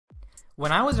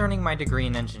When I was earning my degree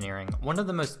in engineering, one of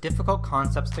the most difficult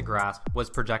concepts to grasp was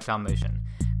projectile motion.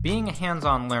 Being a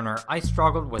hands-on learner, I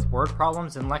struggled with word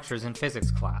problems in lectures in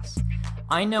physics class.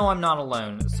 I know I'm not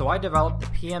alone, so I developed the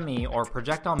P.M.E or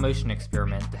Projectile Motion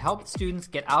Experiment to help students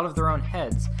get out of their own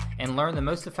heads and learn the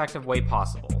most effective way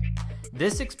possible.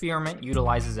 This experiment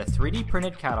utilizes a 3D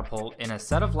printed catapult and a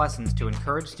set of lessons to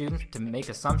encourage students to make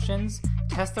assumptions,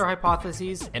 test their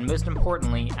hypotheses, and most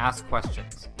importantly, ask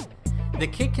questions. The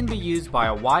kit can be used by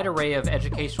a wide array of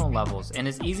educational levels and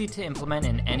is easy to implement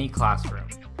in any classroom.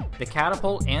 The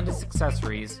catapult and its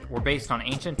accessories were based on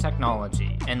ancient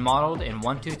technology and modeled in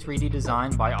 1-2-3D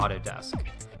design by Autodesk.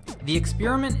 The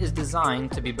experiment is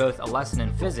designed to be both a lesson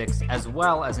in physics as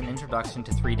well as an introduction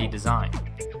to 3D design.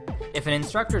 If an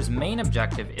instructor's main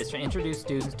objective is to introduce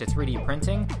students to 3D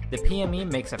printing, the P.M.E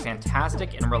makes a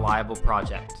fantastic and reliable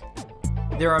project.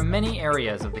 There are many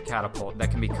areas of the catapult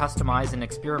that can be customized and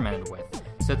experimented with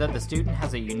so that the student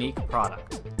has a unique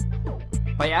product.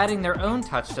 By adding their own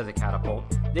touch to the catapult,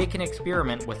 they can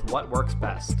experiment with what works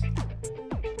best.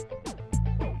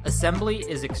 Assembly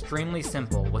is extremely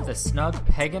simple with a snug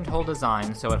peg and hole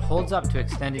design so it holds up to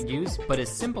extended use but is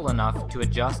simple enough to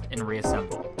adjust and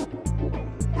reassemble.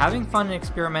 Having fun and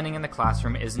experimenting in the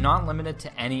classroom is not limited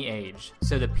to any age,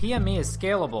 so the P.M.E is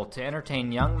scalable to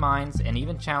entertain young minds and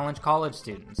even challenge college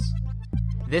students.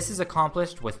 This is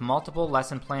accomplished with multiple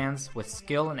lesson plans with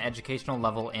skill and educational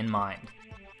level in mind.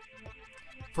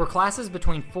 For classes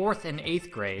between 4th and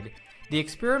 8th grade, the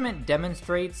experiment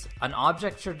demonstrates an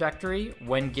object trajectory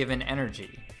when given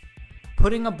energy.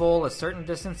 Putting a bowl a certain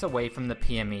distance away from the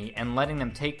P.M.E and letting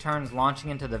them take turns launching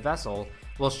into the vessel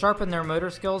will sharpen their motor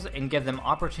skills and give them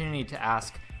opportunity to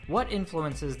ask, what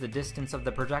influences the distance of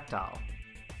the projectile?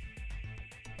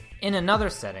 In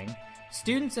another setting,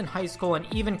 students in high school and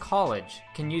even college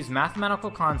can use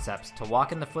mathematical concepts to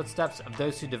walk in the footsteps of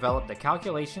those who developed the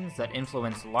calculations that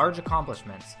influence large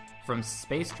accomplishments from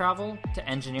space travel to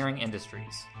engineering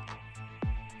industries.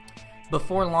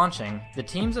 Before launching, the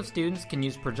teams of students can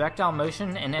use projectile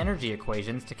motion and energy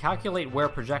equations to calculate where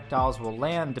projectiles will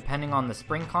land depending on the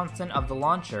spring constant of the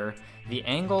launcher, the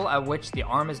angle at which the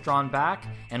arm is drawn back,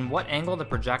 and what angle the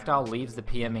projectile leaves the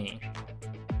P.M.E.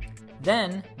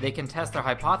 Then, they can test their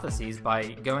hypotheses by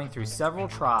going through several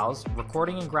trials,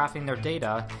 recording and graphing their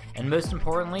data, and most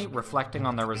importantly, reflecting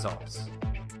on their results.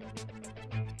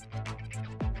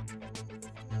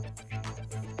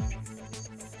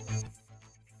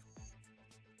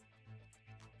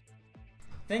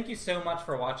 Thank you so much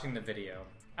for watching the video.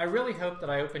 I really hope that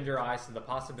I opened your eyes to the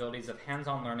possibilities of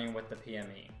hands-on learning with the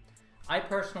P.M.E. I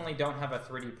personally don't have a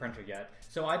 3D printer yet,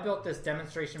 so I built this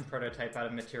demonstration prototype out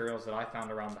of materials that I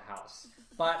found around the house.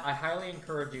 But I highly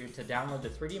encourage you to download the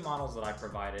 3D models that I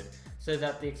provided so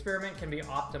that the experiment can be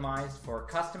optimized for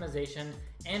customization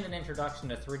and an introduction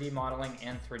to 3D modeling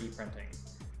and 3D printing.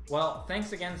 Well,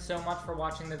 thanks again so much for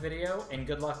watching the video, and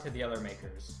good luck to the other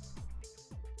makers.